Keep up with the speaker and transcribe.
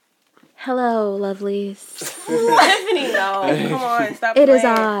Hello, lovelies. Tiffany, no. Come on, stop It playing. is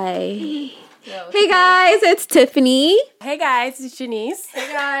I. Hey guys, it's Tiffany. Hey guys, it's Janice.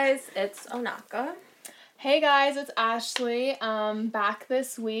 Hey guys, it's Onaka. Hey guys, it's Ashley. Back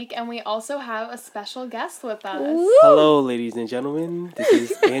this week, and we also have a special guest with us. Woo! Hello, ladies and gentlemen.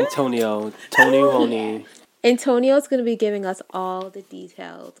 This is Antonio. Tony. Antonio's going to be giving us all the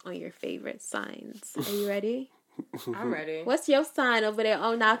details on your favorite signs. Are you ready? I'm ready. What's your sign over there,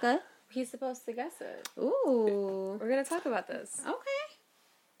 Onaka? He's supposed to guess it. Ooh. We're going to talk about this. Okay.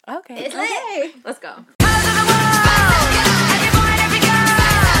 Okay. Okay. Let's go.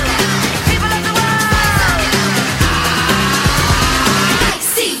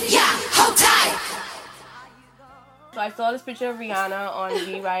 So I saw this picture of Rihanna on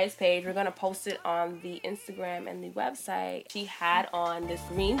G Riot's page. We're gonna post it on the Instagram and the website. She had on this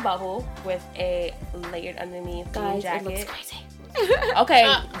green bubble with a layered underneath jean jacket. It looks crazy.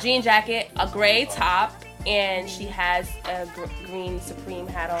 Okay, jean jacket, a gray top, and she has a green Supreme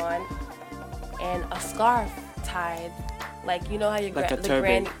hat on, and a scarf tied. Like, you know how your Like a the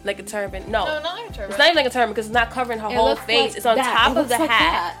turban. like a turban. No, No, not like a turban. it's not even like a turban because it's not covering her whole face. It's on top of the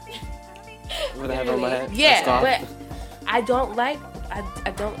hat. What I have on my head? Yeah, A scarf? but I don't like.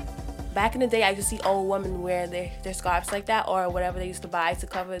 I don't. Back in the day, I used to see old women wear their scarves like that, or whatever they used to buy to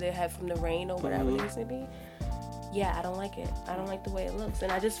cover their head from the rain or whatever they used to be. Yeah, I don't like it. I don't like the way it looks.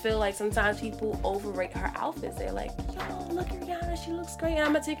 And I just feel like sometimes people overrate her outfits. They're like, yo, look at Rihanna, she looks great. And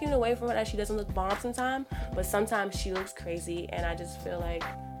I'm not taking it away from her that she doesn't look bomb sometimes, but sometimes she looks crazy. And I just feel like,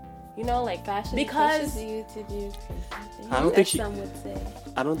 you know, like, Fashion because pushes you to do crazy things. I don't think some would say.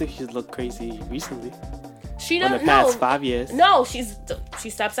 I don't think she's looked crazy recently. she In the doesn't past know. 5 years. No, she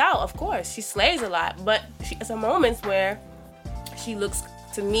steps out, of course. She slays a lot, but she has some moments where she looks,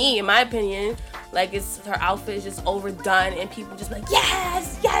 to me, in my opinion, like her outfit is just overdone, and people just like,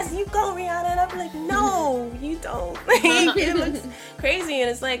 yes, you go, Rihanna, and I'm like, no, you don't. It looks crazy, and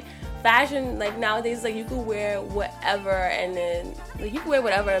it's like fashion. Like nowadays, like you can wear whatever, and then like you can wear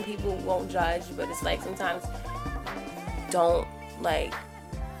whatever, and people won't judge. But it's like sometimes don't like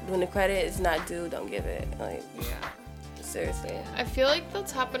when the credit is not due, don't give it. Like, Yeah. seriously. I feel like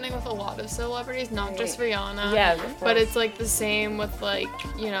that's happening with a lot of celebrities, not just Rihanna. Yeah, But it's like the same with like,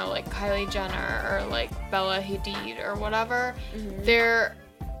 you know, like Kylie Jenner or like Bella Hadid or whatever.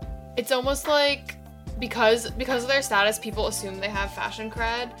 It's almost like because of their status, people assume they have fashion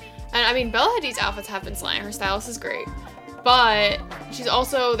cred. And I mean, Bella Hadid's outfits have been slaying. Her stylist is great. But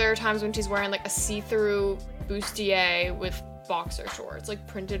there are times when she's wearing like a see-through bustier with boxer shorts, like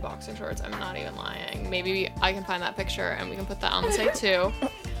printed boxer shorts. I'm not even lying. Maybe I can find that picture and we can put that on the site too.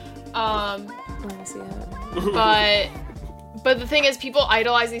 I want to see that. But the thing is, people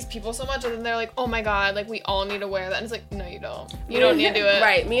idolize these people so much, and then they're like, oh my god, like we all need to wear that. And it's like, no, you don't. You don't need to do it.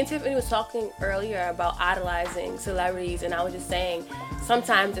 Right. Me and Tiffany was talking earlier about idolizing celebrities, and I was just saying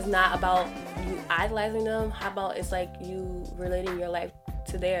sometimes it's not about you idolizing them. How about it's like you relating your life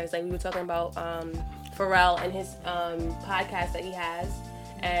to theirs? Like we were talking about Pharrell and his podcast that he has,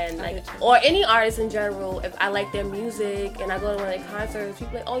 and like, or any artist in general. If I like their music and I go to one of their concerts,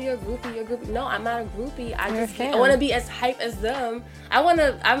 people are like, oh, you're a groupie. No, I'm not a groupie. I want to be as hype as them. I'm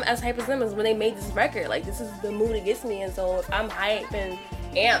as hype as them as when they made this record. Like, this is the mood it gets me, and so if I'm hype and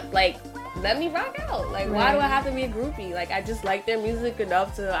amped, like, let me rock out. Like, why do I have to be a groupie? Like, I just like their music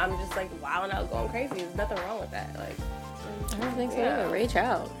enough to, I'm just like wilding out, going crazy. There's nothing wrong with that. Like, I don't think so. Yeah. Reach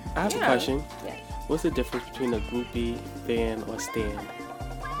out. I have a question. Yeah. What's the difference between a groupie, fan, or stan?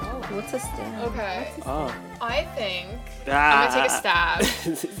 What's a stand? Okay. Oh. I think I'm gonna take a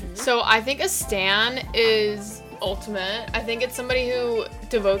stab. So I think a stan is ultimate. I think it's somebody who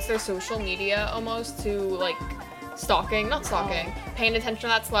devotes their social media almost to like paying attention to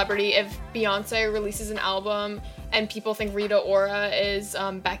that celebrity. If Beyonce releases an album and people think Rita Ora is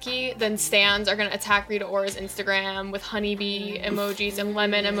Becky, then stans are gonna attack Rita Ora's Instagram with honeybee emojis and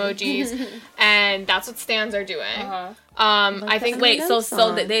lemon emojis, and that's what stans are doing. I think. Wait, so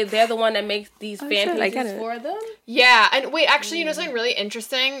they're the one that makes these fan pages for them? Yeah, and wait, actually, you know something really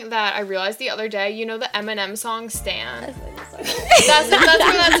interesting that I realized the other day? You know the Eminem song "Stan"? That's where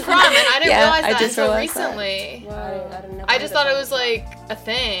that's from, and I didn't realize that until recently. I just thought it was like a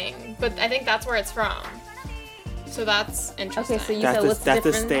thing, but I think that's where it's from. So that's interesting. Okay, so you said what's the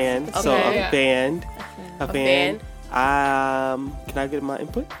difference? That's a stand. Okay. So Yeah. a band. band. Can I get my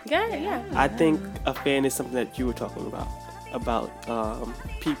input? Yeah. I think a fan is something that you were talking about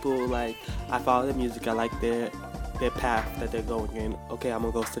people like, I follow their music, I like their path that they're going in. Okay, I'm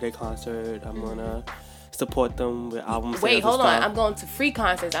gonna go to their concert, I'm gonna support them with albums. Wait, hold on. I'm going to free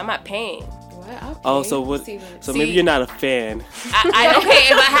concerts. I'm not paying. What? Okay. Oh, so what? Steven. So maybe you're not a fan. Okay,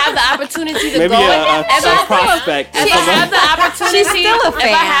 if I have the opportunity to Maybe go, a prospect. if I have the opportunity, She's still a if I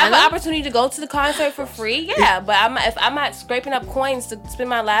have fan. the opportunity to go to the concert for free, yeah. But if I'm not scraping up coins to spend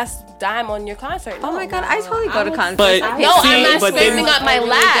my last dime on your concert, no. Oh my god, I totally go to concerts. But- I hate No, I'm See, not but spending then- up my a really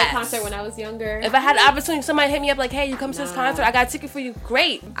last. good concert when I was younger. If I had the opportunity, somebody hit me up like, "Hey, you come to this concert? I got a ticket for you."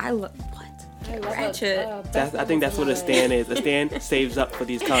 Great. I love I love Ratchet. I think that's what a stan is. A stan saves up for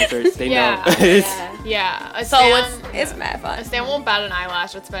these concerts. They Yeah. know. Yeah. A So stan, it's mad a fun. stan won't bat an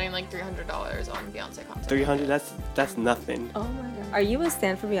eyelash with spending like $300 on Beyonce concert. 300. That's nothing. Oh my god. Are you a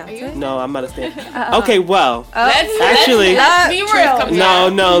stan for Beyonce? No, I'm not a stan. Okay, well, Let's actually, be real.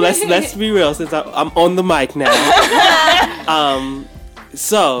 no. Let's be real. Since I'm on the mic now.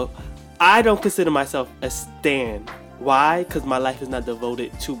 So I don't consider myself a stan. Why? Because my life is not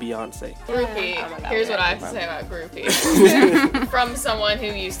devoted to Beyonce. Groupie. Oh my God, Here's we what I have to have to say about groupie. From someone who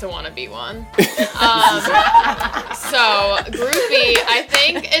used to want to be one. So groupie, I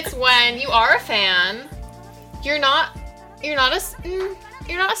think it's when you are a fan. You're not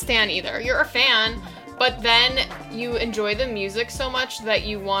a stan either. You're a fan, but then you enjoy the music so much that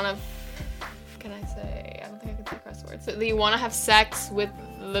you want to. Can I say? I don't think I can say curse words. That you want to have sex with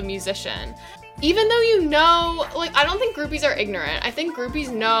the musician. Even though you know, like, I don't think groupies are ignorant. I think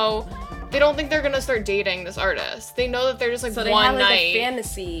groupies know, they don't think they're gonna start dating this artist. They know that they're just like So they one have like night. a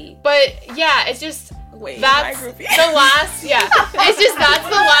fantasy. But yeah, it's just Wait, that's my groupie. the last. Yeah, it's just that's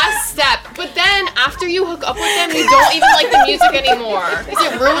the last step. But then after you hook up with them, you don't even like the music anymore because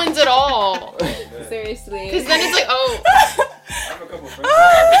it ruins it all. Seriously. Because then it's like, oh, I have a couple friends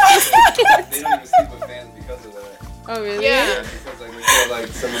that they don't even sleep with fans because of that. Oh really? yeah. Because like we feel like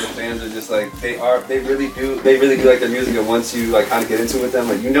some of the fans are just like they really do like their music, and once you like kind of get into it with them,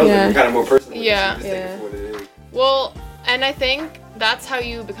 like you know Yeah. that you're kind of more personal. with it, Yeah. so you just take it for what it is. Well, and I think that's how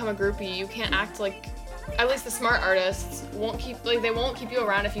you become a groupie. You can't act like, at least the smart artists won't keep you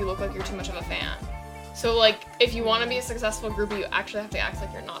around if you look like you're too much of a fan. So like, if you want to be a successful groupie, you actually have to act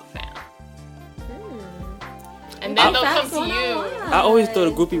like you're not a fan. And then they'll come to you. I always thought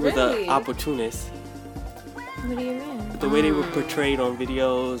a groupie was Really? an opportunist. What do you mean? The way they were portrayed on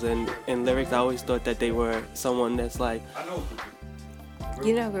videos and lyrics, I always thought that they were someone that's like, I know.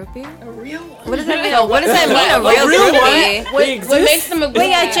 You know groupie? A real one. What does that mean? What does that mean? A real real groupie? They What exist. makes them a groupie? Wait,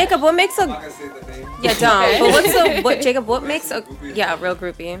 yeah, Jacob. What makes I'm a not gonna say the name. yeah, don't. But what Jacob? What makes a yeah a real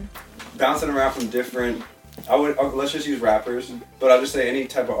groupie? Bouncing around from different. Let's just use rappers, but I'll just say any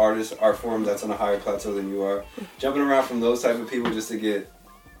type of artist, art form that's on a higher plateau than you are. Jumping around from those type of people just to get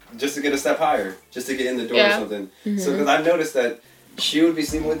a step higher, just to get in the door or something. So because I noticed that she would be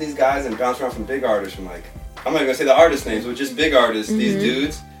sleeping with these guys and bounce around from big artists, from like, I'm not gonna say the artist names, but just big artists, these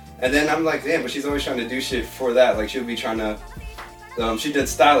dudes. And then I'm like, damn, but she's always trying to do shit for that. Like she would be trying to, she did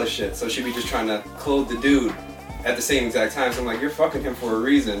stylish shit, so she'd be just trying to clothe the dude at the same exact time. So I'm like, you're fucking him for a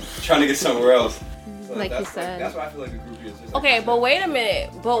reason, trying to get somewhere else. So Like you that's said. that's why I feel like a groupie is just Okay, but wait a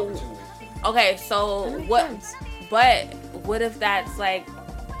minute. But okay, so what? But what if that's like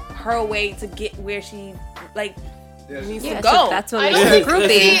her way to get where she like needs Yeah, to so go? that's what I makes don't her a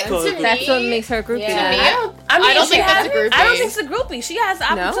think groupie. to me, That's what makes her a groupie. Yeah. then. me, I don't. I mean, I don't she think that's has, a groupie. I don't think it's a groupie. She has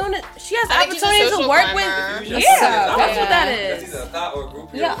the No? opportunity. She has the I think she's a opportunity to social work climber. with. Yeah, Yeah, that's what that That's is. either a thought or a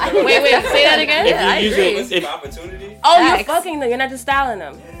groupie. Yeah, I Wait, Wait, say that again. If Yeah, I you use agree. it- What's if- the opportunity? Oh, you're Facts. fucking them. You're not just styling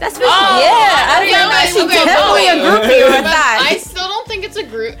them. That's what. Oh, yeah, I didn't know okay, that. She okay, definitely a no. groupie or a But thot. I still don't think it's a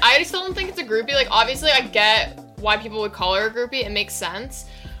group. I still don't think it's a groupie. Like, obviously, I get why people would call her a groupie. It makes sense.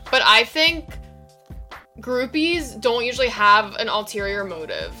 But I think groupies don't usually have an ulterior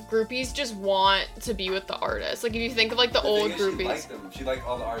motive. Groupies just want to be with the artist. Like, if you think of like the old thing is, She groupies. liked them. She liked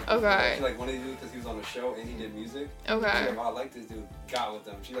all the artists. Okay. She like one of these because he was on the show and he did music. Okay. She's like, oh, I like this dude. Got with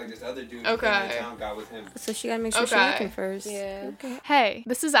them. She like this other dude. Okay. Came in town, got with him. So she gotta make sure she's Okay. looking first. Yeah. Okay. Hey,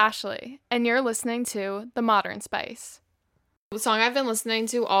 this is Ashley, and you're listening to The Modern Spice. The song I've been listening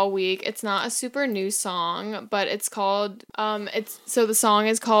to all week, it's not a super new song, but it's called, the song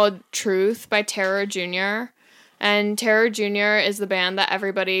is called Truth by Terror Jr., and Terror Jr. is the band that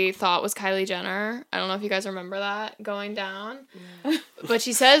everybody thought was Kylie Jenner. I don't know if you guys remember that going down, but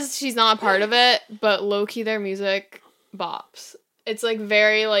she says she's not a part of it, but low-key their music bops. It's like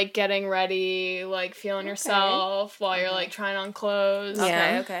very like getting ready, like feeling yourself while you're like trying on clothes.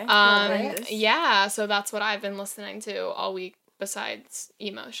 Yeah. Okay. Yeah, so that's what I've been listening to all week besides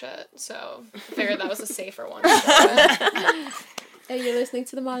emo shit. So I figured that was a safer one. Hey, you're listening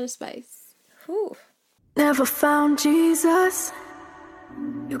to the Modern Spice. Whew. Never found Jesus.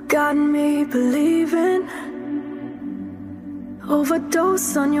 You got me believing.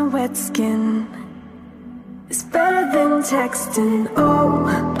 Overdose on your wet skin. It's better than texting. Oh,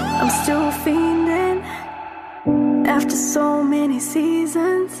 I'm still fiending after so many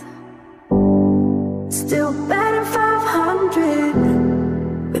seasons. Still batting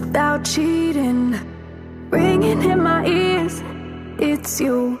 500 without cheating. Ringing in my ears, it's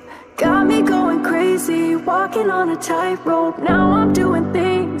you. Got me going crazy, walking on a tightrope. Now I'm doing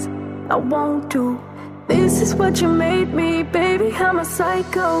things I won't do. This is what you made me, baby, I'm a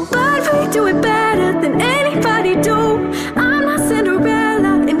psycho. But we do it better than anybody do. I'm not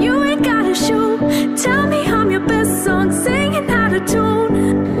Cinderella, and you ain't got a shoe. Tell me I'm your best song, singing out of tune.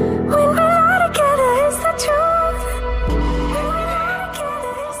 When we lie together, it's the truth. When we lie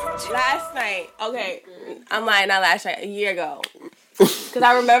together, it's the truth. Last night, okay, I'm lying, not last night, a year ago. Because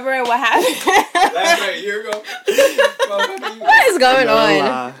I remember what happened. Last night, a year ago. What is going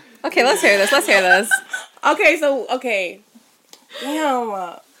on? Okay, let's hear this. Okay,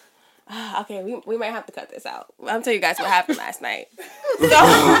 damn. Okay, we might have to cut this out. I'll tell you guys what happened last night. So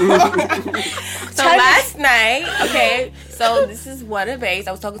last night, okay, so this is what it is.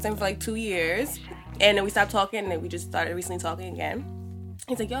 I was talking to him for like 2 years, and then we stopped talking, and then we just started recently talking again.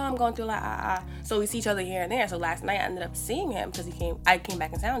 He's like, yo, I'm going through like, So we see each other here and there. So last night I ended up seeing him because I came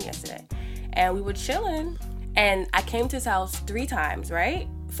back in town yesterday. And we were chilling. And I came to his house 4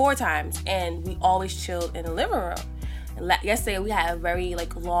 times. And we always chilled in the living room. And yesterday we had a very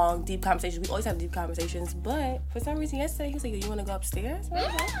like long, deep conversation. We always have deep conversations. But for some reason yesterday he was like, you want to go upstairs?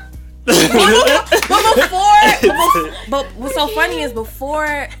 But what's so funny is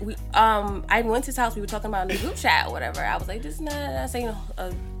before we I went to his house, we were talking about in the group chat or whatever. I was like, just not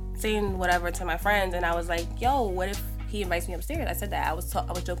saying whatever to my friends, and I was like, yo, what if he invites me upstairs? I said that I was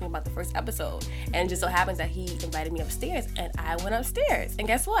joking about the first episode, and it just so happens that he invited me upstairs, and I went upstairs, and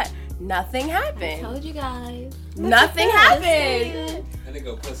guess what? Nothing happened. I told you guys. Nothing happened. And they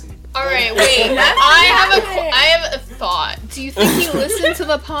go pussy. All right, wait. I have a thought. Do you think he listened to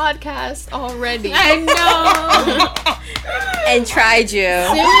the podcast already? I know. And tried you.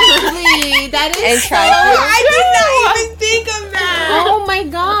 Seriously, that is And so tried you. I did not even think of that. Oh my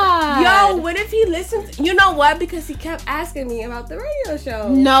god. Yo, what if he listened? You know what? Because he kept asking me about the radio show.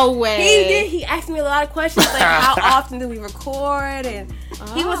 No way. He did. He asked me a lot of questions, like how often do we record, and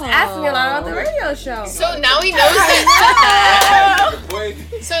he was asking me a lot about the radio show. So now he knows that.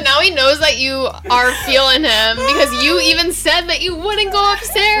 So now he knows that you are feeling him because you even said that you wouldn't go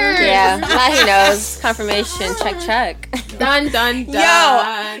upstairs. Yeah, now he knows. Confirmation. Check. Done. Yo,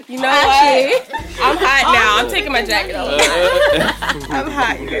 you know what? I'm hot now. I'm taking my jacket off. I'm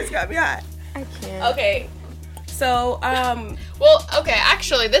hot. You guys got me hot. I can't. Okay. So, Well, okay,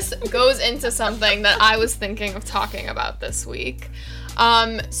 actually, this goes into something that I was thinking of talking about this week.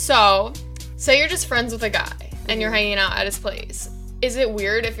 So, say you're just friends with a guy and you're hanging out at his place. Is it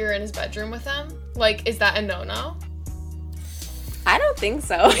weird if you're in his bedroom with him? Like, is that a no-no? I don't think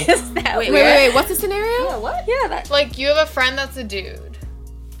so. Is that Wait, weird? what's the scenario? Yeah, what? Yeah, that. Like, you have a friend that's a dude.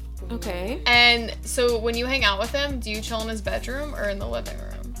 Okay. And so when you hang out with him, do you chill in his bedroom or in the living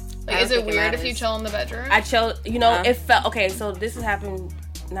room? Like, I is don't it think it weird if matters. you chill in the bedroom? I chose, you know, it felt, okay, so this has happened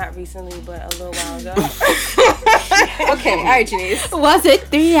not recently, but a little while ago. Okay, alright, Janice. Was it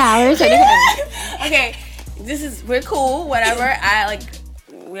 3 hours? Okay, we're cool, whatever.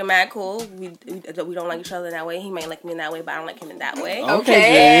 We're mad cool. We don't like each other in that way. He might like me in that way, but I don't like him in that way.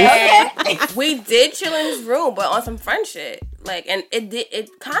 Okay. We did chill in his room, but on some friend shit. Like, and it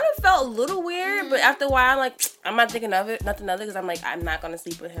kind of felt a little weird, but after a while, like, I'm not thinking of it, nothing other, because I'm like, I'm not gonna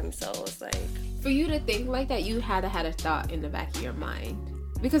sleep with him, so it's like. For you to think like that, you had a thought in the back of your mind.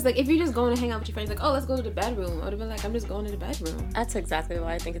 Because, like, if you're just going to hang out with your friends, like, oh, let's go to the bedroom, I would have been like, I'm just going to the bedroom. That's exactly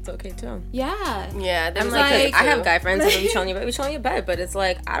why I think it's okay too. Yeah. Yeah, I'm like, I have guy friends who be chilling in your bed, but it's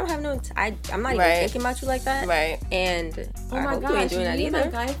like I don't have no. I'm not even thinking about you like that. Right. And Oh I my hope gosh, you ain't doing that either.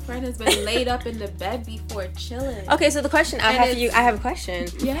 A guy friend has been laid up in the bed before chilling. Okay, so the question I have for you, I have a question.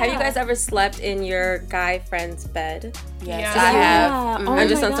 Yeah. Have you guys ever slept in your guy friend's bed? Yes, Yeah. I have. Oh I'm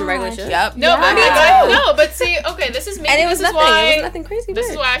just my on some regular gosh. shit. Yep. No, Yeah. I mean, no, but see, okay, this is maybe And it was this is nothing. why It was nothing crazy.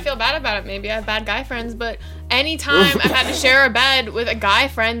 this is why I feel bad about it. Maybe I have bad guy friends, but anytime I've had to share a bed with a guy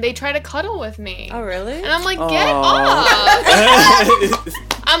friend, they try to cuddle with me. Oh really? And I'm like, get off.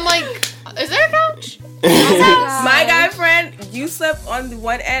 I'm like, is there a couch? My guy friend, you slept on the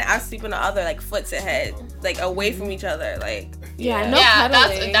one end, I sleep on the other, like foot to head, like away from each other, like. Yeah, no Yeah,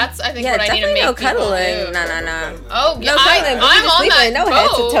 cuddling. that's I think Yeah, what I need to definitely make no people cuddling. do. No. Oh, No yeah, cuddling, but I'm we just on sleeping, that no head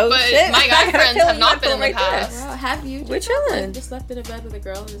to boat, toe but shit. my I guy gotta friends feel have you not not been in the feeling right there. past. Well, have you We're just chilling. just slept in a bed with a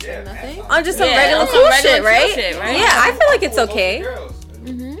girl and just said nothing? On just some Yeah, regular on some cool regular shit, chill right? shit, right? Yeah, I feel like it's okay.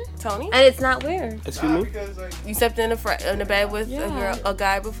 Tony, And it's not weird. Excuse me? you slept in a bed with Yeah. a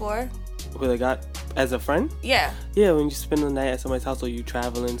guy before? With a guy? As a friend? Yeah. Yeah, when you spend the night at somebody's house or you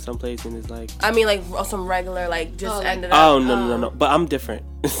traveling someplace and it's like... I mean, like, some regular, like, just ended up... Oh, no. But I'm different.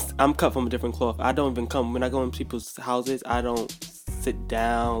 I'm cut from a different cloth. I don't even come... When I go in people's houses, I don't sit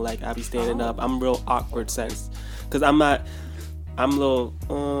down. Like, I be standing up. I'm real awkward sense. Because I'm not... I'm a little...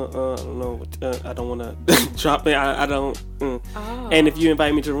 I don't know. I don't want to drop it. I don't... And if you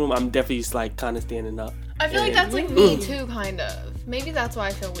invite me to the room, I'm definitely just, like, kind of standing up. I feel like that's, like, me, too, kind of. Maybe that's why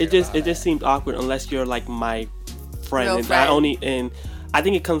I feel weird It just seems awkward unless you're like my friend. Real And friend. I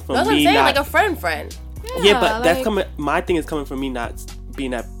think it comes from That's what I'm me saying, not like a friend. Yeah, but like, that's coming. My thing is coming from me not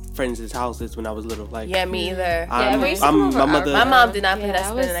being at friends' houses when I was little. Like Yeah, me either. I'm my mother. My mom did not play that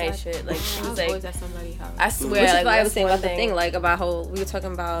I was spinning night like- shit. Like she I was was like, always at somebody's house. I swear. Which is like, why I that's was saying one about the thing, like about how we were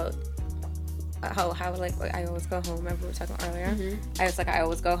talking about how like I always go home. Remember we were talking earlier? I was like, I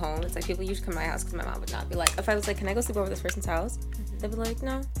always go home. It's like people usually come to my house because my mom would not be like, if I was like, can I go sleep over this person's house? They'd be like,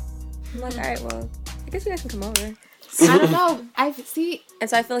 no. I'm like, all right, well, I guess you guys can come over. I don't know. And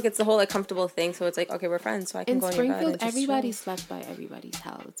so I feel like it's the whole like comfortable thing. So it's like, okay, we're friends, so I can in go in your bed Springfield, and just everybody chill. slept by everybody's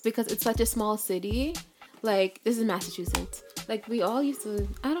house because it's such a small city. Like, this is Massachusetts. Like, we all used to,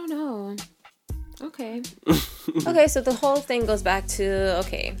 I don't know. Okay. Okay, so the whole thing goes back to,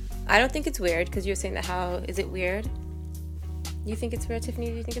 okay, I don't think it's weird because you're saying that how, is it weird? You think it's weird,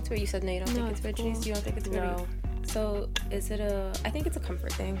 Tiffany? Do you think it's weird? You said no, you don't think it's weird. cool. Denise, you don't think it's weird? No. So is it I think it's a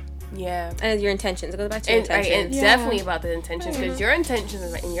comfort thing. Yeah. And your intentions. It goes back to your And, right, intentions. and it's definitely about the intentions because your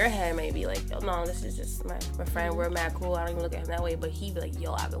intentions in your head may be like, oh, no, this is just my friend. We're mad cool. I don't even look at him that way. But he be like,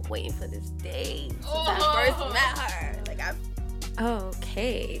 yo, I've been waiting for this day since I first met her. Like,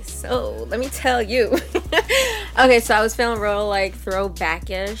 Okay, so let me tell you. Okay, so I was feeling real like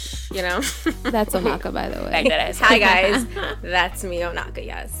throwback-ish, you know? That's Onaka, by the way. Hi guys, that's me, Onaka,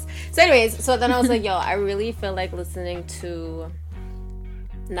 yes. So anyways, so then I was like, yo, I really feel like listening to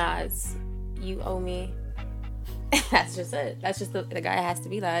Nas, You Owe Me. That's just it. That's just the guy has to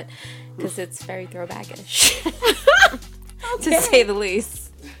be that because it's very throwback-ish. To say the least.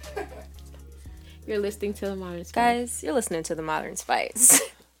 You're listening to the Modern Spice. Guys, you're listening to the Modern Spice.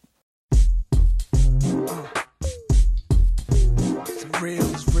 It's real,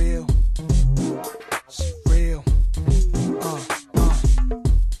 it's real. It's real.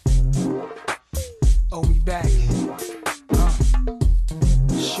 Owe me back.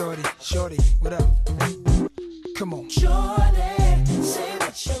 Shorty, what up? Come on. Shorty, say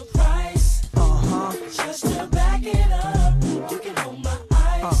what's your price? Just to back it up, you can hold my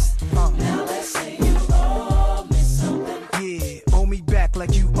ice. Now let's say you owe me something. Yeah, owe me back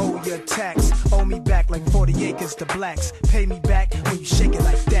like you owe your tax. Owe me back like 40 acres to blacks. Pay me back when you shake it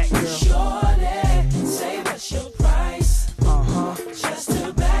like that, girl. Shorty, say what's your price? Just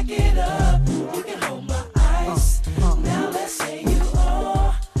to back it up, you can hold my ice. Now let's say you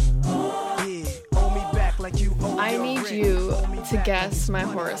owe. Yeah, owe me back like you owe I your need rent. you Owe me to back guess when my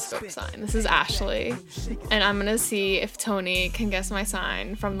you horoscope spit. sign. This is Ashley, and I'm gonna see if Tony can guess my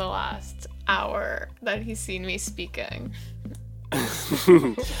sign from the last hour that he's seen me speaking.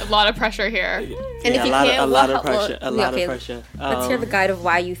 A lot of pressure here. And if you can't, a lot of well, pressure. A lot of pressure. Let's hear the guide of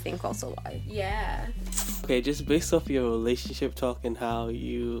why you think also why. Yeah. Okay, just based off your relationship talk and how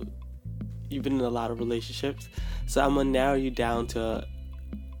you've been in a lot of relationships, so I'm gonna narrow you down to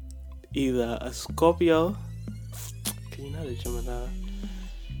either a Scorpio. Can you not a Gemini?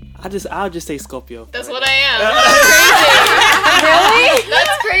 I'll just say Scorpio. That's what I am. That's crazy. Really?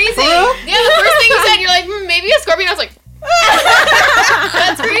 That's crazy. Yeah, the first thing you said, you're like, maybe a Scorpio. I was like,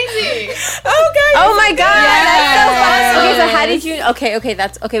 that's crazy. Oh my god! Yes. That's so fun. Okay, so how did you? Okay,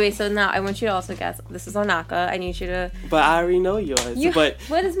 that's okay. Wait, so now I want you to also guess. This is Onaka. I need you to. But I already know yours. But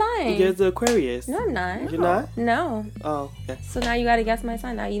what is mine? you're the Aquarius. No, I'm not. You're not? No. Oh, okay. So now you gotta guess my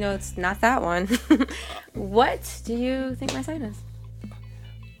sign. Now you know it's not that one. What do you think my sign is?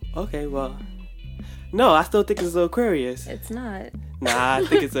 Okay, well, no, I still think it's the Aquarius. It's not. Nah, I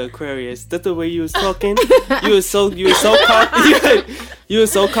think it's an Aquarius. That's the way you was talking. You were so confident. You were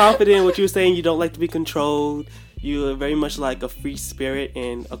so confident in what you were saying. You don't like to be controlled. You are very much like a free spirit,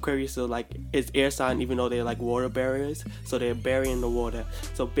 and Aquarius are like it's air sign, even though they're like water barriers. So they're burying the water.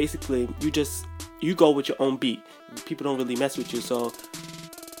 So basically, you go with your own beat. People don't really mess with you, so.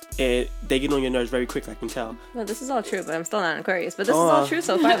 And they get on your nerves very quick, I can tell. Well, this is all true, but I'm still not an Aquarius. But this is all true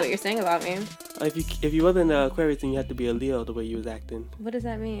so far, what you're saying about me. If you wasn't an Aquarius, then you have to be a Leo the way you was acting. What does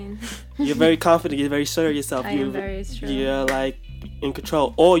that mean? You're very confident. You're very sure of yourself. I am very sure. You're like in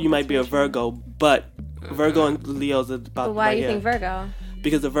control. Or you might be a Virgo, but Virgo and Leo's about. But why do you think Virgo?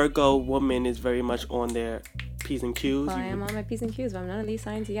 Because the Virgo woman is very much on their P's and Q's. Well, I am on my P's and Q's, but I'm none of these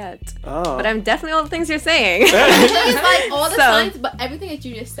signs yet. Oh. But I'm definitely all the things you're saying. It's like all the So- signs, but everything that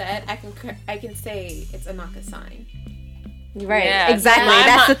you just said, I can say it's a Naka sign. Right, Yeah. exactly. My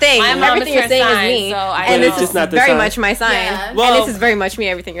That's mo- the thing. my mom Everything is you're saying her sign, is me, so I and know. this It's is not the very sign. much my sign. Yeah. Well- And this is very much me.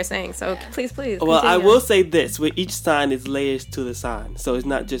 Everything you're saying. So please. Well, I continue. will say this: with each sign, is layers to the sign. So it's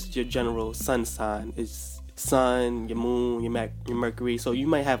not just your general sun sign. It's sun, your moon, your Mercury. So you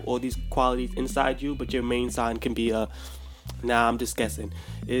might have all these qualities inside you, but your main sign can be a. Nah, I'm just guessing.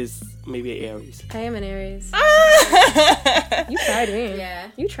 Is maybe an Aries. I am an Aries. You tried me. Yeah.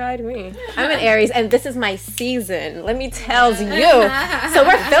 You tried me. I'm an Aries, and this is my season. Let me tell you. So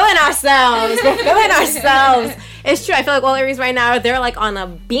we're feeling ourselves. It's true. I feel like all Aries right now, they're like on a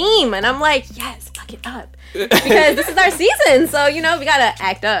beam, and I'm like, yes, fuck it up. Because this is our season, so we gotta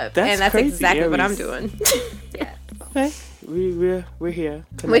act up, That's and that's crazy, exactly what I'm Aries. doing. Okay, we're here.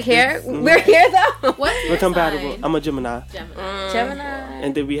 We're here. Mhm. We're here though. What's your We're compatible. sign? I'm a Gemini. Gemini. Gemini.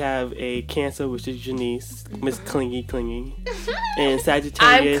 And then we have a Cancer, which is Janice, Miss Clingy, and I'm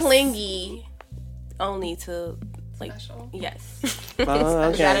Sagittarius. clingy only to like Special. yes. Oh,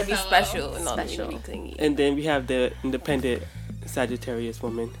 You gotta okay. be special and not Special. to be clingy. And then we have the independent Sagittarius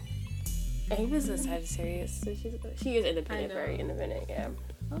woman. Ava's a Sagittarius. So she is independent, I know. very independent. Yeah.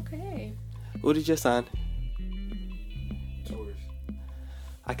 Okay. What is your sign? Taurus.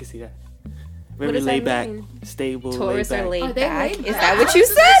 I can see that. What Very does that laid back, mean? stable, Taurus laid are back. laid Are they back. laid Is back? that what you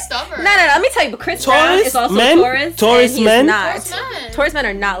Taurus said? are stubborn. No. Let me tell you. But Chris Brown Taurus is also men? Taurus. Taurus and he's men? Not. Taurus men. Taurus men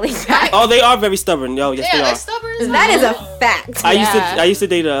are not laid back. Oh, they are very stubborn. Yo, yes, Yeah, they they're are. stubborn as That is hell. a fact. I used to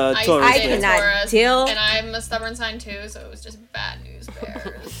date a Taurus. I did did a not Taurus, deal. And I'm a stubborn sign too, so it was just bad news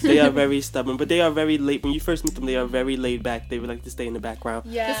bears. They are very stubborn, but they are very late. When you first meet them, they are very laid back. They would like to stay in the background.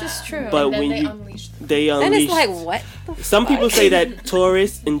 Yeah. This is true. But And then when they you- unleash them. They Then unleash. it's like, what the Some people fuck? say that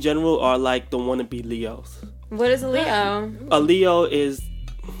Taurus in general are like the wannabe Leos. What is a Leo? A Leo is.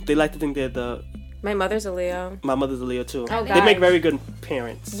 They like to think they're the. My mother's a Leo. My mother's a Leo too. Oh, They make God. very good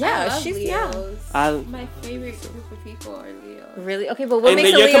parents. I Yeah, love she's Leos. I, My favorite group of people are Leo. Really? Okay, but what and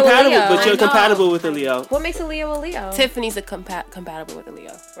makes then a you're Leo compatible, a Leo? but you're I know. compatible with a Leo. What makes a Leo a Leo? Tiffany's a compatible with a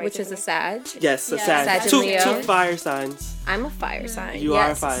Leo, right? Which is a Sag. Yes, a Yeah, Sag. Sag and Two Leo. fire signs. I'm a fire sign. You yes,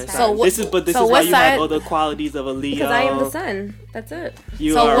 are a fire Sag. sign. So what- this is so why what you have sign- all the qualities of a Leo. Because I am the sun. That's it.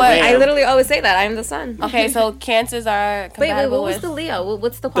 You So are what- a Ram. I literally always say that. I am the sun. Okay, so Cancers are Wait, compatible what was with. the Leo?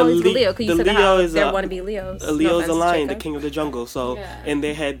 What's the qualities of a Le- Leo? Because you the said Leo how is there a- want to be Leos. A Leo is a lion, the Jacob. king of the jungle. So Yeah. in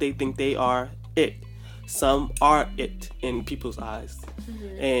their head, they think they are it. Some are it in people's eyes,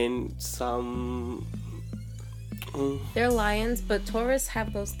 and some. They're lions, but Taurus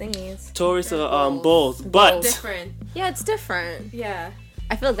have those thingies. Taurus are bulls. bulls, but Different. Yeah, it's different. Yeah.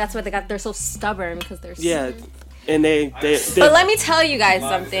 I feel like that's why they're so stubborn because they're. yeah, and they But let me tell you guys I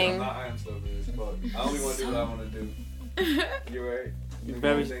something. am stubborn as fuck. I only want to do what I want to do. You're right.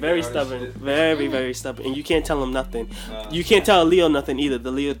 very very stubborn, very stubborn, and you can't tell them nothing. Nah. You can't tell a Leo nothing either.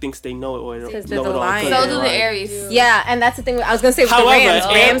 The Leo thinks they know it or Because know they're it the all. 'cause lion. So they're do the lion. Aries. Yeah, and that's the thing. I was gonna say with However, the Rams.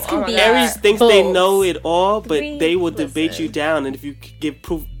 Rams can be Aries thinks they bulls. know it all, but Three- they will debate listen. you down, and if you give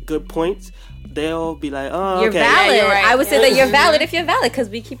proof good points, they'll be like, "Oh, You're okay." valid. Yeah, you're right. I would say Yeah. that you're valid if you're valid because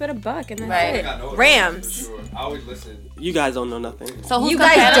we keep it a buck and that's Right. I think I know it. it Rams. for sure. I always listen. You guys don't know nothing. So who's You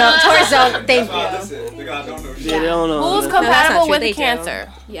guys compatible? don't. Taurus don't. Thank That's why I you. listen. Nigga, I don't know shit. Yeah, they don't know. Who's nothing. that's not compatible true. with They a do.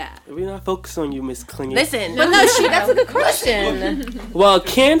 Cancer? Yeah. We're not focused on you, Miss Clingy. Listen, But no, that's a good question. Well,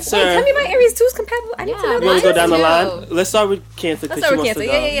 Cancer. Wait, tell me my Aries 2 is compatible. I need to know you want to go mine. down the too. line? Let's start with Cancer because Let's she start wants with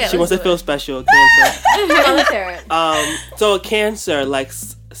to Cancer. go. Yeah, She let's wants to do feel it. special. Cancer. Let's hear it. So a Cancer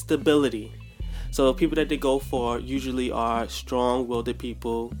likes stability. So people that they go for usually are strong-willed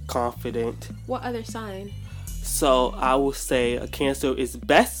people, confident. What other sign? So I will say a Cancer is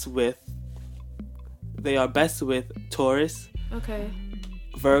best with. They are best with Taurus, Okay.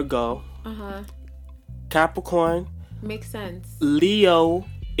 Virgo, Uh huh. Capricorn, Makes sense. Leo.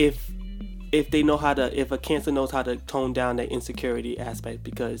 If they know how to, if a Cancer knows how to tone down that insecurity aspect,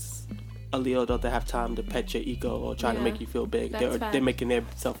 because a Leo doesn't have time to pet your ego or try to Yeah. make you feel big. That's They're fact. making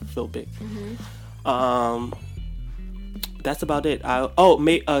themselves feel big. Mm-hmm. That's about it.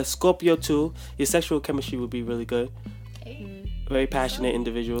 Scorpio too. Your sexual chemistry would be really good. Very passionate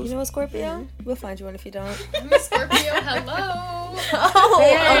individuals. You know a Scorpio? We'll find you one if you don't. I'm a Scorpio. Hello. Oh,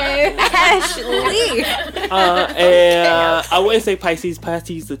 Ashley. And I wouldn't say Pisces.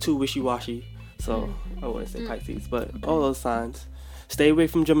 Pisces are too wishy-washy. So I wouldn't say Pisces. But all those signs. Stay away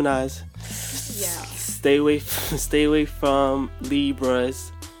from Geminis. Yeah. Stay away from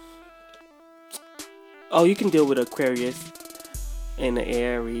Libras. Oh, you can deal with Aquarius and the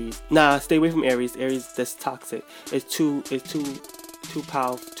Aries. Nah, stay away from Aries. Aries, that's toxic. It's too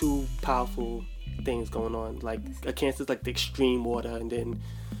powerful things going on. Like a Cancer is like the extreme water, and then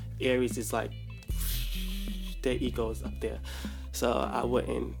Aries is like their ego is up there. So I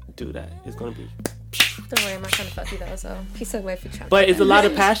wouldn't do that. It's gonna be. Don't worry, I'm not trying to fuck you though. So peace away for trying. But it's a lot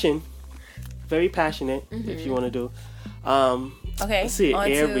of passion. Very passionate. If you want to do. Okay. Let's see, on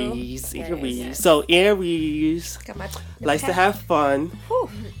to Aries. Aries. So Aries Got my likes to have fun. Whew,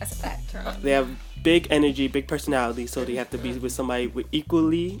 that's a fact. They have big energy, big personality, so they have to be with somebody with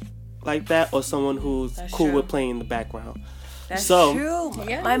equally like that, or someone who's cool true. with playing in the background. That's So- true.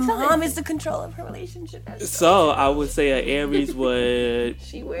 Yeah, My I'm telling mom you. is the control of her relationship. That's So I would say an Aries would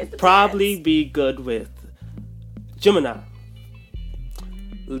she wears the probably be good with Gemini,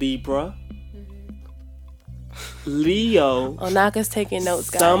 Libra, Leo. Onaka's taking notes,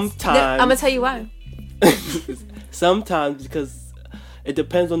 guys. Sometimes I'm gonna tell you why. sometimes because it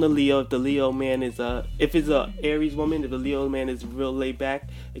depends on the Leo. If the Leo man is if it's a Aries woman, if the Leo man is real laid back,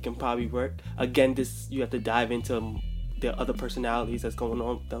 it can probably work. Again, this you have to dive into the other personalities that's going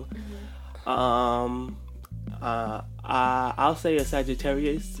on with them. I'll say a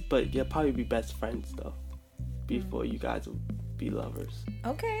Sagittarius, but you'll probably be best friends though before you guys will be lovers.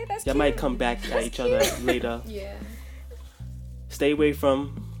 Okay, that's Y'all cute. might come back at each other later. Yeah. Stay away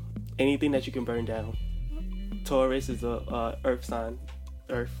from anything that you can burn down. Taurus is a earth sign,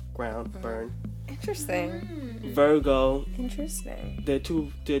 earth, ground, burn. Interesting. Virgo, Interesting. they're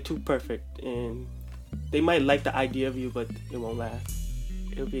too perfect, and they might like the idea of you, but it won't last.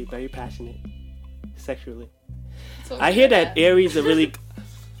 It'll be very passionate sexually. So I hear that Aries are really.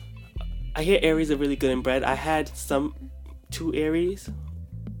 I hear Aries are really good inbred. I had two Aries,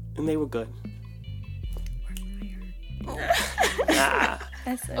 and they were good. Nah.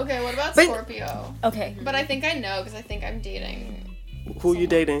 That's it. Okay, what about But- Scorpio? Okay. But I think I know because I think I'm dating Who you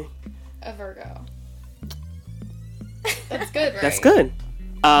dating? a Virgo. That's good, right? That's good.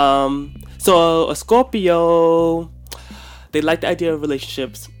 So a Scorpio, they like the idea of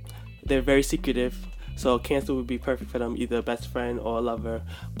relationships. They're very secretive. So Cancer would be perfect for them, either a best friend or a lover.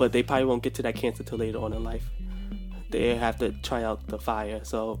 But they probably won't get to that Cancer till later on in life. They have to try out the fire.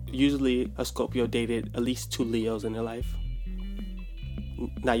 So usually a Scorpio dated at least 2 Leos in their life.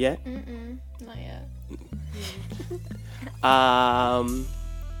 Not yet. Not yet.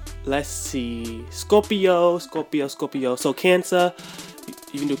 Let's see. Scorpio. So Cancer,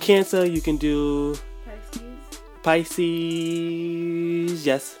 you can do Cancer. You can do Pisces.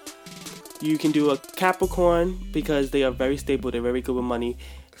 Yes. You can do a Capricorn because they are very stable. They're very good with money.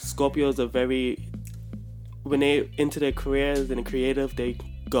 Scorpios are when they're into their careers and creative, they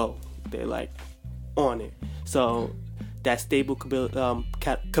go. They're like on it. So that stable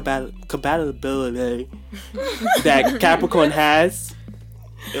compatibility that Capricorn has,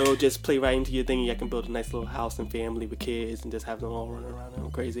 it'll just play right into your thing, and you can build a nice little house and family with kids and just have them all running around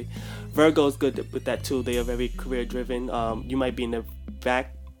and crazy. Virgo's good with that too. They are very career driven. You might be in the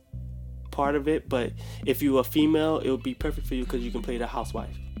back part of it, but if you're a female, it would be perfect for you because you can play the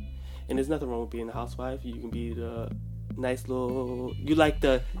housewife. And there's nothing wrong with being a housewife. You can be the nice little, you like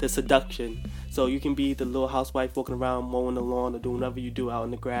the seduction, so you can be the little housewife walking around mowing the lawn or doing whatever you do out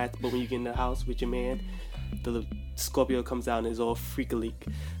in the grass, but when you get in the house with your man, the Scorpio comes out and is all freak-a-leak.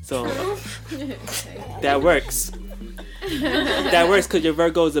 So that works. That works because your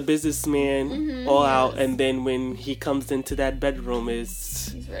Virgo is a businessman all out, and then when he comes into that bedroom,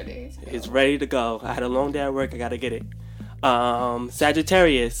 he's ready. He's ready to go. I had a long day at work. I gotta get it.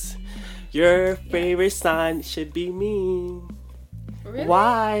 Sagittarius, your favorite sign should be me. Really?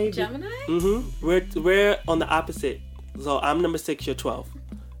 Why? Gemini? We're on the opposite. So I'm number 6. You're 12.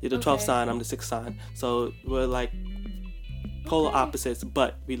 You're the 12th Okay. sign. I'm the 6th sign. So we're like polar opposites,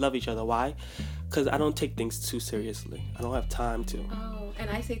 but we love each other. Why? Because I don't take things too seriously. I don't have time to. Oh, and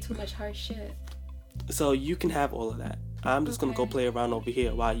I say too much hard shit. So you can have all of that. I'm just gonna go Okay. play around over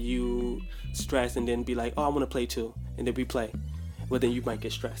here while you stress and then be like, oh, I want to play too, and then we play. Well, then you might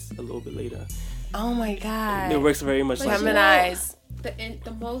get stressed a little bit later. Oh my god. It works very much But like you that. Geminis.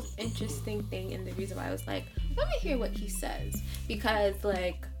 The most interesting thing and the reason why I was like, let me hear what he says, because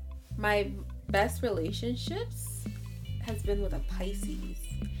like my best relationships has been with a Pisces,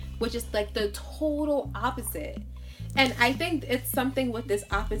 which is like the total opposite. And I think it's something with this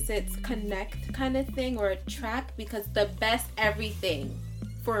opposites connect kind of thing or attract, because the best everything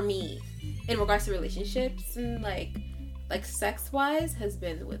for me in regards to relationships and like sex wise has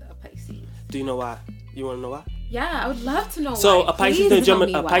been with a Pisces. Do you know why? You want to know why? Yeah, I would love to know So why. a Pisces Please and tell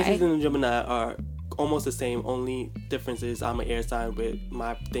me a why. Pisces and a Gemini are almost the same. Only difference is I'm an air sign with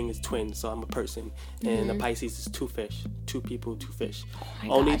my thing is twin, so I'm a person, and a Pisces is 2 fish, 2 people, 2 fish.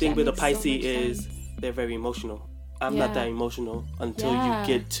 Only gosh, thing that with a makes so Pisces much is sense. they're very emotional. I'm not Yeah. that emotional until Yeah. you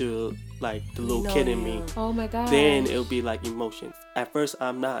get to like the little kid in me. Oh my god. Then it'll be like emotions. At first,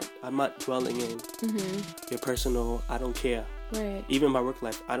 I'm not dwelling in your personal. I don't care. Right. Even my work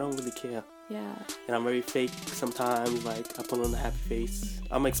life, I don't really care. Yeah. And I'm very fake sometimes. Like, I put on a happy face.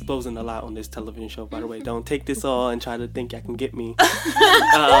 I'm exposing a lot on this television show, by the way. Don't take this all and try to think I can get me.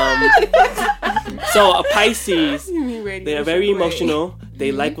 So a Pisces, they are very emotional.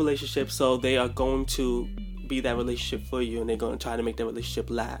 They like relationships, so they are going to be that relationship for you, and they're going to try to make that relationship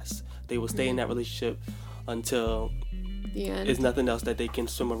last. They will stay in that relationship until The end. there's nothing else that they can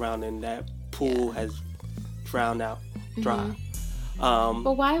swim around in. That pool has drowned out, dry.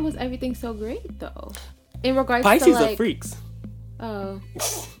 But why was everything so great though? In regards Pisces to like, are freaks. Oh.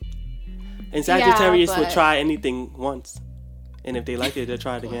 And Sagittarius Yeah, would but- try anything once. And if they like it, they'll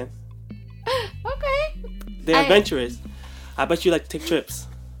try it again. Okay. They're adventurous. I bet you like to take trips.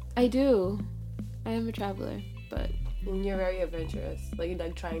 I do. I am a traveler, but And you're very adventurous. Like, you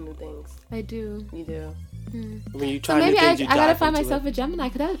like trying new things. I do. You do. When you So try new maybe things, I you gotta dive find into myself it. a Gemini,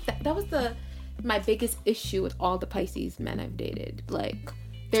 because that was my biggest issue with all the Pisces men I've dated. Like,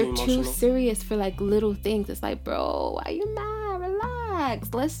 they're too emotional. serious for like little things. It's like, bro, why you mad?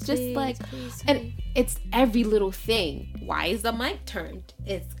 Relax. Let's just and it's every little thing. Why is the mic turned?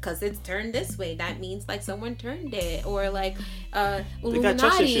 It's because it's turned this way. That means like someone turned it, or like got trust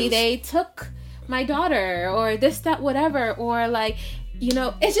Illuminati, issues. they took my daughter, or this, that, whatever, or like, you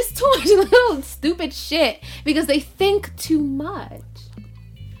know, it's just too much little stupid shit because they think too much.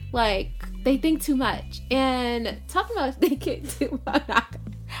 Like, they think too much. And talking about thinking too much,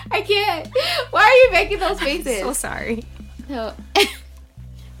 I can't. Why are you making those faces? So sorry. So,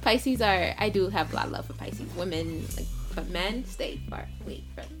 Pisces I do have a lot of love for Pisces. Women, like, but men, stay far away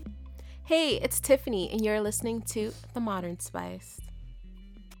from. Hey, it's Tiffany, and you're listening to The Modern Spice.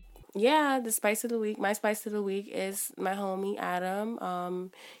 Yeah, the spice of the week. My spice of the week is my homie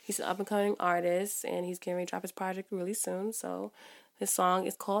Adam. He's an up and coming artist, and he's getting ready to drop his project really soon. So his song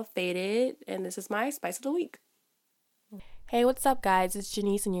is called Faded, and this is my spice of the week. Hey, what's up, guys? It's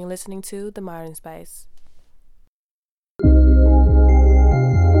Janice, and you're listening to The Modern Spice.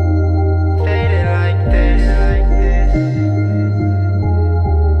 Faded like this, like this.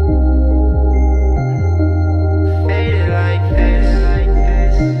 Faded like this, like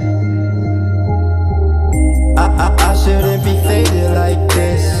this. I shouldn't be faded like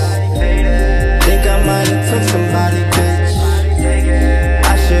this. Think I might have took somebody, bitch.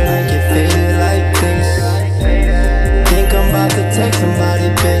 I shouldn't get faded like this. Think I'm about to take somebody,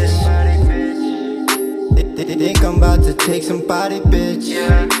 bitch. Think I'm about to take somebody, bitch.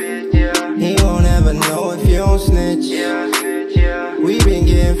 He won't ever know if you don't snitch. We been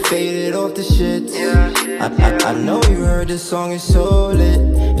getting faded off the shit. I know you heard this song, it's so lit.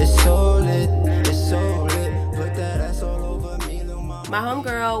 It's so lit, it's so lit. Put that ass all over me, little mama. My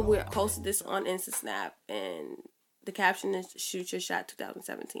homegirl, we posted this on InstaSnap, and the caption is "Shoot Your Shot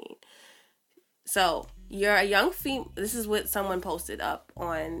 2017." So you're a young female. This is what someone posted up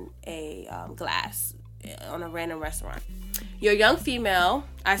on a glass on a random restaurant. You're a young female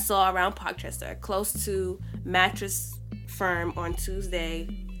I saw around Parkchester, close to Mattress Firm on Tuesday,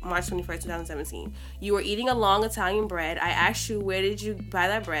 March 21st, 2017. You were eating a long Italian bread. I asked you, where did you buy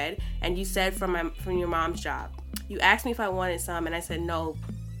that bread? And you said from your mom's job. You asked me if I wanted some, and I said no,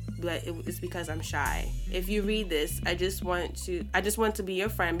 but it's because I'm shy. If you read this, I just want to be your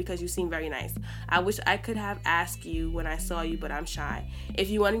friend because you seem very nice. I wish I could have asked you when I saw you, but I'm shy. If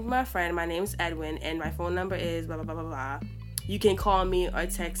you want to be my friend, my name is Edwin, and my phone number is blah, blah, blah, blah, blah. You can call me or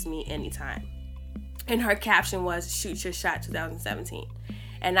text me anytime. And her caption was, Shoot Your Shot 2017.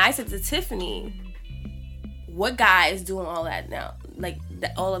 And I said to Tiffany, what guy is doing all that now? Like,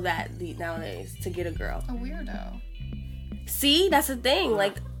 all of that nowadays to get a girl? A weirdo. See, that's the thing.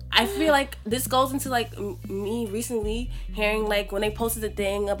 Like, I feel like this goes into, like, me recently hearing, like, when they posted the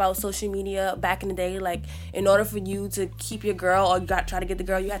thing about social media back in the day, like, in order for you to keep your girl or try to get the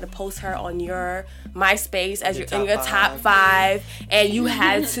girl, you had to post her on your MySpace as in your top five, and you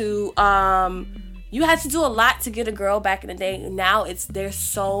had to do a lot to get a girl back in the day. Now it's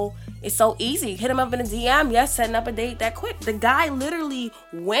so easy. Hit him up in a DM. Yes, setting up a date that quick. The guy literally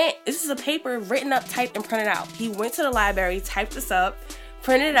went. This is a paper written up, typed, and printed out. He went to the library, typed this up,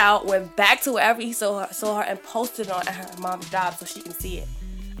 printed it out, went back to wherever he saw her, and posted it on her mom's job so she can see it.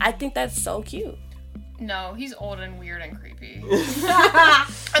 I think that's so cute. No, he's old and weird and creepy.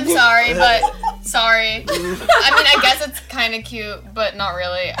 I'm sorry, but sorry. I mean, I guess it's kind of cute, but not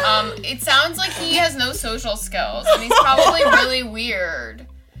really. It sounds like he has no social skills, and he's probably really weird.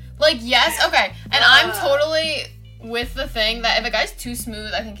 Like, yes, okay, and I'm totally with the thing that if a guy's too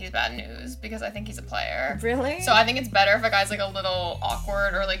smooth, I think he's bad news because I think he's a player. Really? So I think it's better if a guy's like a little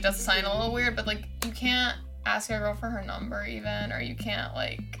awkward or like does sign a little weird, but like you can't ask a girl for her number even, or you can't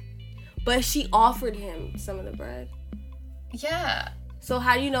like. But she offered him some of the bread. Yeah. So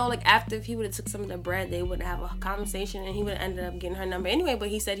how do you know, like, after if he would have took some of the bread, they would have a conversation and he would have ended up getting her number anyway, but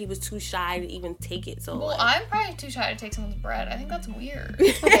he said he was too shy to even take it, so, Well, like... I'm probably too shy to take someone's bread. I think that's weird.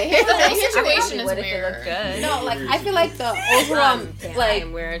 Okay, here's the The whole thing. situation is weird. Good. No, like, I feel like the overall, like,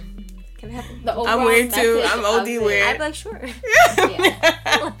 I'm weird. Can I have the overall I'm weird too. message I'm of OD it- weird. I'd be like, sure.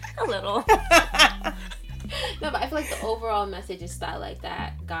 Yeah. A little. No, but I feel like the overall message is that like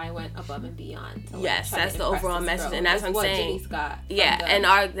that guy went above and beyond. To, like, Yes, try to that's the impress overall this message, girl. and that's what I'm what saying. Jenny's got. Yeah, from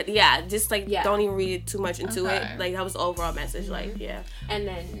the- and just, like, Yeah. don't even read too much into Okay. it. Like, that was the overall message, like, yeah. and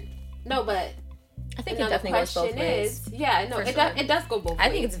then no, but I think it another definitely goes both question ways. is, yeah, no, For it sure. it does go both ways. I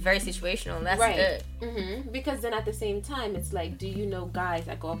think it's very situational, and that's Right. good. Because then at the same time, it's like, do you know guys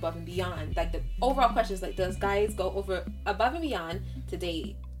that go above and beyond? Like the overall question is like, does guys go above and beyond to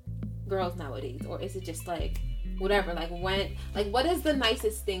date girls nowadays, or is it just like whatever? Like when, like what is the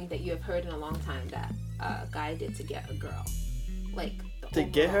nicest thing that you have heard in a long time that a guy did to get a girl? Like To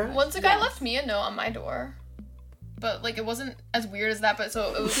get her? Once a guy Yes. left me a note on my door. But like it wasn't as weird as that, but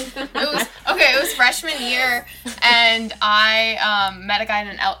so it was freshman year, and I met a guy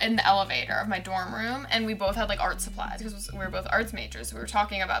in the elevator of my dorm room, and we both had like art supplies because we were both arts majors, so we were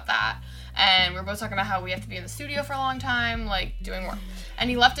talking about that, and we were both talking about how we have to be in the studio for a long time, like doing work, and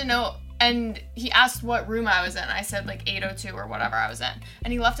he left a note. And he asked what room I was in. I said like 802 or whatever I was in.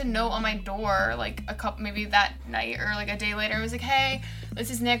 And he left a note on my door like maybe that night or like a day later. He was like, hey,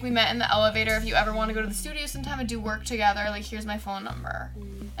 this is Nick. We met in the elevator. If you ever want to go to the studio sometime and do work together, like here's my phone number.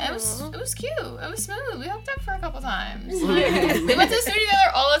 And it was cute. It was smooth. We hooked up for a couple times. Like, we went to the studio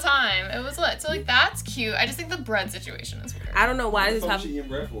together all the time. It was lit. So like that's cute. I just think the bread situation is weird. I don't know why this What the fuck happened. she eating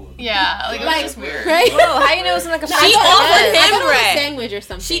bread for? Yeah, like it was just weird. right? Whoa, how you know it's like a She I offered thought him it was a bread. sandwich or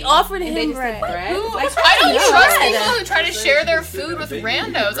something. She offered and they him just said bread. bread. Who? Like, I don't know. trust people who try to share their food with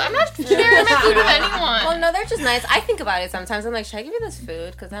randos. I'm not sharing my food with anyone. Well, no, they're just nice. I think about it sometimes. I'm like, should I give you this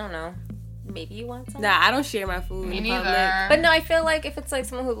food? Because I don't know. Maybe you want some. Nah, I don't share my food Me in neither. public. But no, I feel like if it's like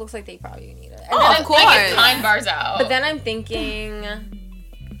someone who looks like they probably need it. And Oh, then of I'm course. I get kind bars out. But then I'm thinking,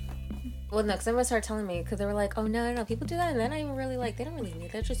 well, no, because everyone started telling me because they were like, oh no, people do that, and then I'm really like, they don't really need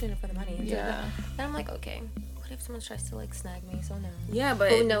it. They're just doing it for the money. Yeah. Then I'm like, okay, what if someone tries to like snag me? So no. Yeah,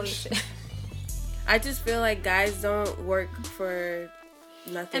 but Who knows? I just feel like guys don't work for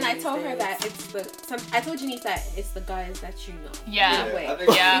nothing. And I these told her days. that I told Janice that it's the guys that you know. Yeah. That way. I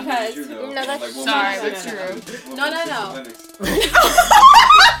think Yeah. that's Because- you know, No, that's- like, women Sorry, are but sexy. true. No.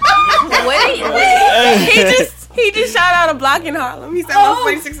 He just shot out a block in Harlem. He said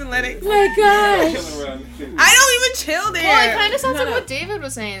 146 in Lennox. My gosh. Killing around. I don't even chill there. Well, it kind of sounds like what David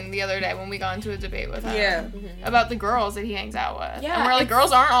was saying the other day when we got into a debate with him. Yeah. About the girls that he hangs out with. Yeah, And we're like, it's-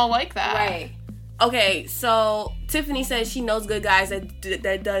 girls aren't all like that. Right. Okay, so Tiffany says she knows good guys that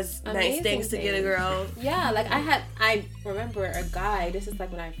does nice Amazing things to get a things. girl. Yeah, like I remember a guy. This is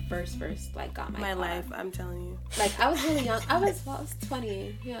like when I first like got My car. life, I'm telling you. Like I was really young. I was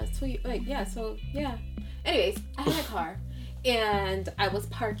 20. Yeah, I was 20. Like yeah. So yeah. Anyways, I had a car, and I was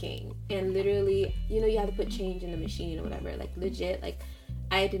parking, and literally, you had to put change in the machine or whatever. Like legit, like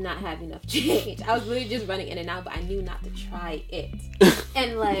I did not have enough change. I was literally just running in and out, but I knew not to try it.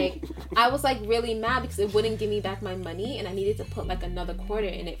 And like I was like really mad because it wouldn't give me back my money, and I needed to put like another quarter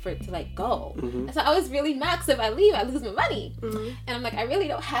in it for it to like go. And so I was really mad because if I leave, I lose my money. And I'm like, I really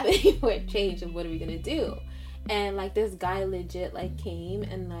don't have any more change. And what are we gonna do? And like this guy legit like came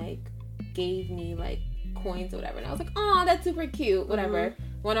and like gave me like coins or whatever, and I was like, oh, that's super cute, whatever.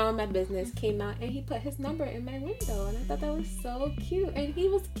 Went on my business, came out, and he put his number in my window, and I thought that was so cute, and he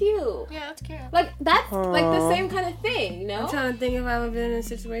was cute. Yeah, that's cute. Like that's like the same kind of thing, you know? I'm trying to think if I've ever been in a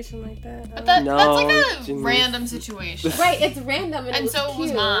situation like that. But that's like a Janice. random situation. Right, it's random, and, And it was so it was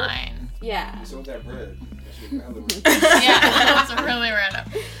cute. mine. Yeah. So with that bread, that shit hella weird. Yeah, it's really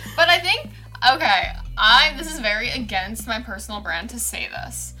random. But I think, okay, this is very against my personal brand to say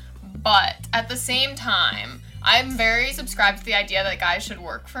this, but at the same time, I'm very subscribed to the idea that guys should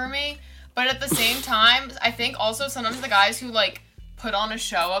work for me, but at the same time, I think also sometimes the guys who, like, put on a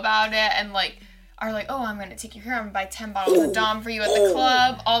show about it and, like, are like, oh, I'm gonna take you here, I'm gonna buy 10 bottles of Dom for you at the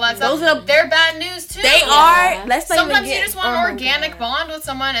club, all that stuff. Those are- They're bad news, too. They are. Let's not even Sometimes get, you just want oh an my organic God. bond with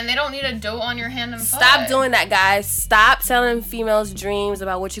someone and they don't need a dote on your hand and foot. Stop doing that, guys. Stop telling females dreams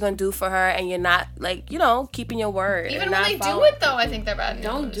about what you're gonna do for her, and you're not like keeping your word. Even and when not they do following- it, though, I think they're bad news.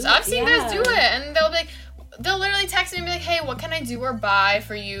 Don't do I've it, seen yeah. guys do it, and they'll be like, they'll literally text me and be like, hey, what can I do or buy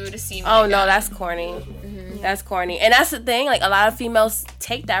for you to see me Oh, again? no, that's corny. That's corny. And that's the thing. Like, a lot of females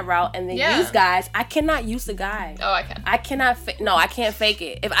take that route and they use guys. I cannot use the guy. Oh, I can. I cannot. No, I can't fake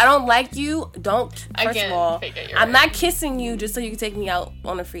it. If I don't like you, don't. First of all, fake it, I'm not kissing you just so you can take me out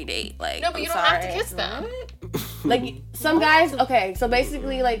on a free date. Like, No, but you don't have to kiss them. Like, some guys, okay, so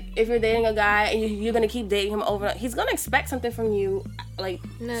basically, like, if you're dating a guy and you're gonna keep dating him over, he's gonna expect something from you. Like,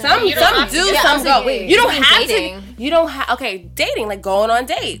 some You don't have do, to. some go. Wait, You don't even have dating. to. You don't have. Okay, dating, like going on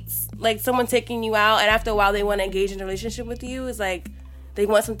dates, like someone taking you out, and after a while they want to engage in a relationship with you. Is like they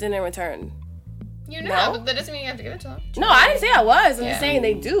want something in return. You know, No? but that doesn't mean you have to give it to them. No, I didn't say I was. I'm Yeah. just saying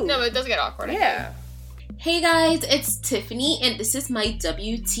they do. No, but it does get awkward. I Yeah. Hey guys, it's Tiffany, and this is my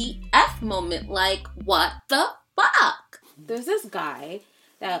WTF moment. Like, what the fuck? There's this guy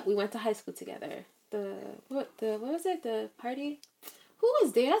that we went to high school together. What was it? The party? Who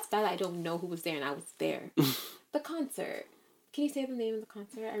was there? That's bad. I don't know who was there, and I was there. The concert. Can you say the name of the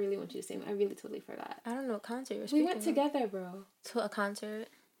concert? I really want you to say it. I really totally forgot. I don't know what concert you're We speaking went of. together, bro. To a concert.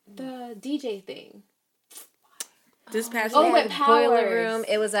 The DJ thing. This past Oh, week. wait, Boiler Powers. Room.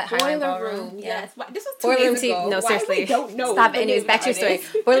 It was at Highline Boiler Ballroom. Room. Yeah. Yes. Why- This was 2 Boiler Room days TV. ago. No, Why seriously. we don't know Stop the it. Anyways, name back of to your the story.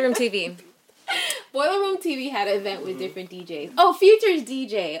 artist. Boiler Room TV. Boiler Room TV had an event with different DJs. Oh, Futures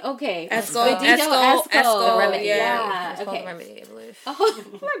DJ. Okay. Esco. The DJ was Esco. Remedy. Yeah. It's called Okay. Remedy, I believe. Oh,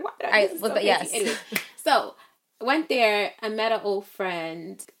 I'm like, why did I Alright, this is well, so but yes. crazy. Anyway, so went there. I met an old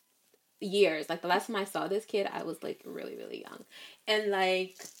friend. Years. Like the last time I saw this kid, I was like really, really young, and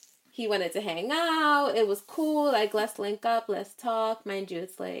like he wanted to hang out. It was cool. Like, let's link up. Let's talk. Mind you,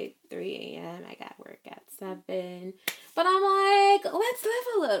 it's like 3 a.m. I got work at 7. But I'm like, let's live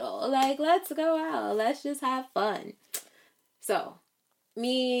a little. Like, let's go out. Let's just have fun. So,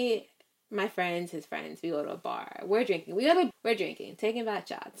 me, my friends, his friends, we go to a bar. We're drinking. We're drinking. Taking back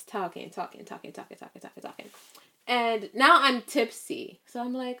shots. Talking. And now I'm tipsy. So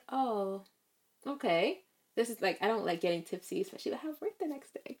I'm like, oh, okay. This is like, I don't like getting tipsy, especially if I have work the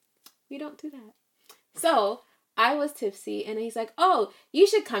next day. We don't do that. So I was tipsy and he's like, oh, you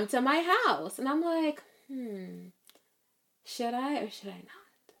should come to my house. And I'm like, should I or should I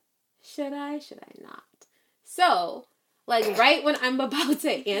not? Should I not? So, like, right when I'm about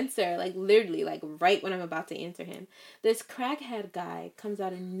to answer, like, literally, like, right when I'm about to answer him, this crackhead guy comes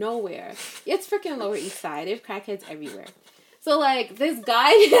out of nowhere. It's freaking Lower East Side. There's crackheads everywhere. So, like, this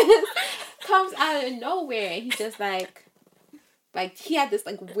guy just comes out of nowhere, and he's just, like, he had this,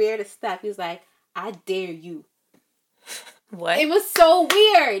 like, weird step. He was like, I dare you. What? It was so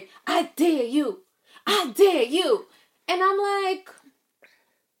weird. I dare you. I dare you. And I'm like,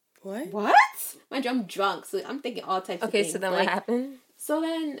 what? Mind you, I'm drunk, so I'm thinking all types of things. Okay, so then like, what happened? So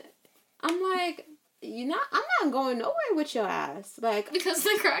then I'm like, I'm not going nowhere with your ass. Like, Because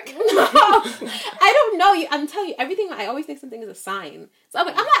the crack. no, I don't know you. I'm telling you, everything, I always think something is a sign. So I'm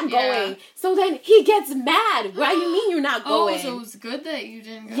like, I'm not going. So then he gets mad. Why you mean you're not going? Oh, so it was good that you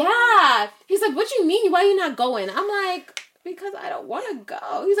didn't go. Yeah. He's like, what you mean? Why you not going? I'm like, because I don't want to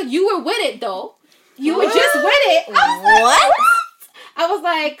go. He's like, you were with it though. You were just with it. What? I was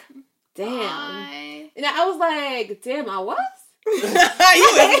like, damn. Bye. And I was like, damn, I was? You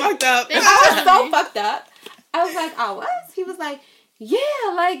was fucked up. I was so fucked up. I was like, I was? He was like, yeah,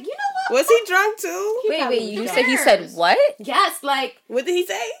 like, you know what? Was he drunk too? Wait, you said he said what? Yes, like, What did he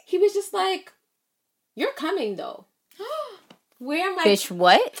say? he was just like, you're coming though. Where am I? Bitch,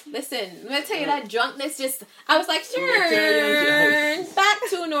 what? Listen, let me tell you, that drunkenness just, I was like, sure, back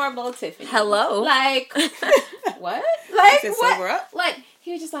to normal Tiffany. Hello? Like, what? Like, Said what? sober up? Like,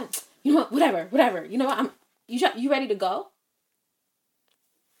 he was just like, you know what, whatever. You know what, you ready to go?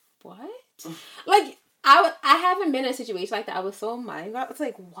 What? Like, I haven't been in a situation like that. I was so mind. I was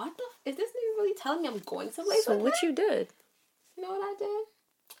like, what the is this nigga really telling me I'm going someplace? So with what him? you did? You know what I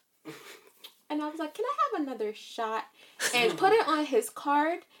did? And I was like, can I have another shot? And put it on his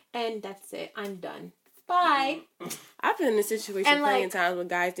card, and that's it. I'm done. Bye. I've been in this situation And, plenty like- of times where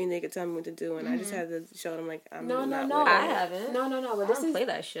guys think they could tell me what to do, and I just had to show them like I'm No. not. No, with it. I haven't. No. But I this don't is play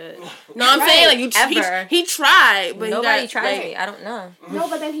that shit. No, I'm saying like you. Ever. He tried, but Nobody he got, tries like, me. I don't know. no.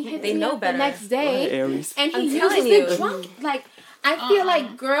 But then he hit They me know up better. the next day, Aries. and I'm he telling uses the you. drunk. Like, I feel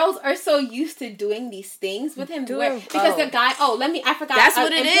like girls are so used to doing these things with him, Doing- because the guy. Oh, I forgot. That's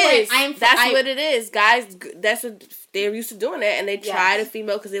what it is. That's what it is. Guys, that's what they're used to doing it, and they try Yes. the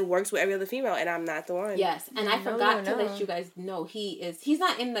female because it works with every other female, and I'm not the one. Yes, and I No, forgot no, to no. let you guys know he's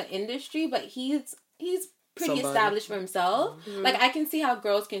not in the industry, but he's pretty Somebody. established for himself. Like, I can see how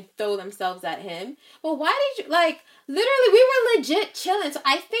girls can throw themselves at him. But why did you, like, literally, we were legit chilling. So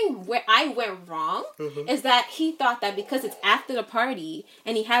I think where I went wrong is that he thought that because it's after the party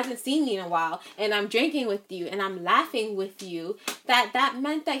and he hasn't seen me in a while and I'm drinking with you and I'm laughing with you, that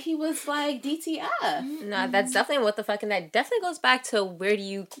meant that he was, like, DTF. No, that's definitely what the fuck, and that definitely goes back to where do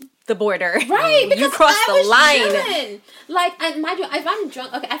you, the border. Right, because you cross I the was line. chilling. Like, and mind you, if I'm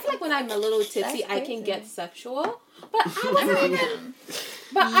drunk, okay, I feel like when I'm a little tipsy, I can get sexual. But I wasn't.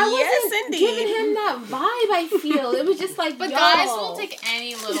 But I wasn't giving him that vibe. I feel it was just like. But yo. guys will take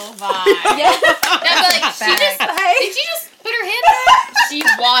any little vibe. Yeah. They'll be like, did she just put her hand up? She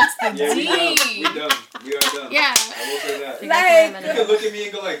wants the Yeah, we D. done. We are done. Yeah. I will say that. Like, You can look at me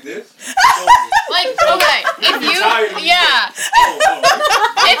and go like this. Like, okay, if you, yeah.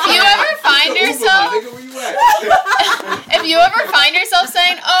 If you ever find yourself, Nigga, where you at? if you ever find yourself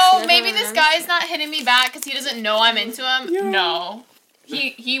saying, oh, maybe this guy's not hitting me back because he doesn't know I'm into him, no.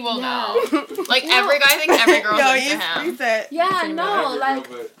 He will know. Like, every guy thinks every girl's into him. Yeah, no, like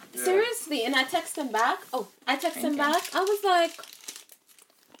But, yeah. seriously. And I text him back. I was like,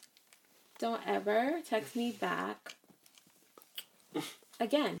 don't ever text me back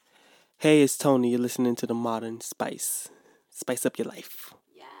again. Hey, it's Tony. You're listening to the Modern Spice. Spice up your life.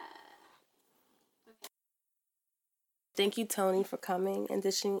 Thank you, Tony, for coming and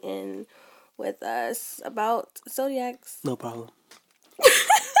dishing in with us about zodiacs. No problem.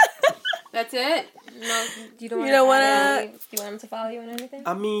 That's it. no, you don't You don't want wanna- to. You want him to follow you and anything?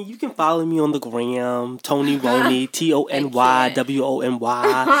 I mean, you can follow me on the gram, Tony Wony, TonyWony.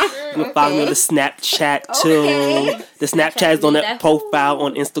 You can follow me on the Snapchat too. Okay. The Snapchat is on that profile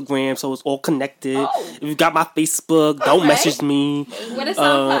on Instagram, so it's all connected. If you got my Facebook, don't message me. What is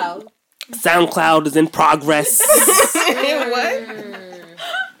SoundCloud? SoundCloud is in progress. What?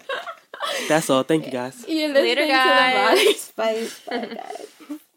 That's all. Thank you guys. You're listening Later, to the guys. Modern Spice. Bye, guys.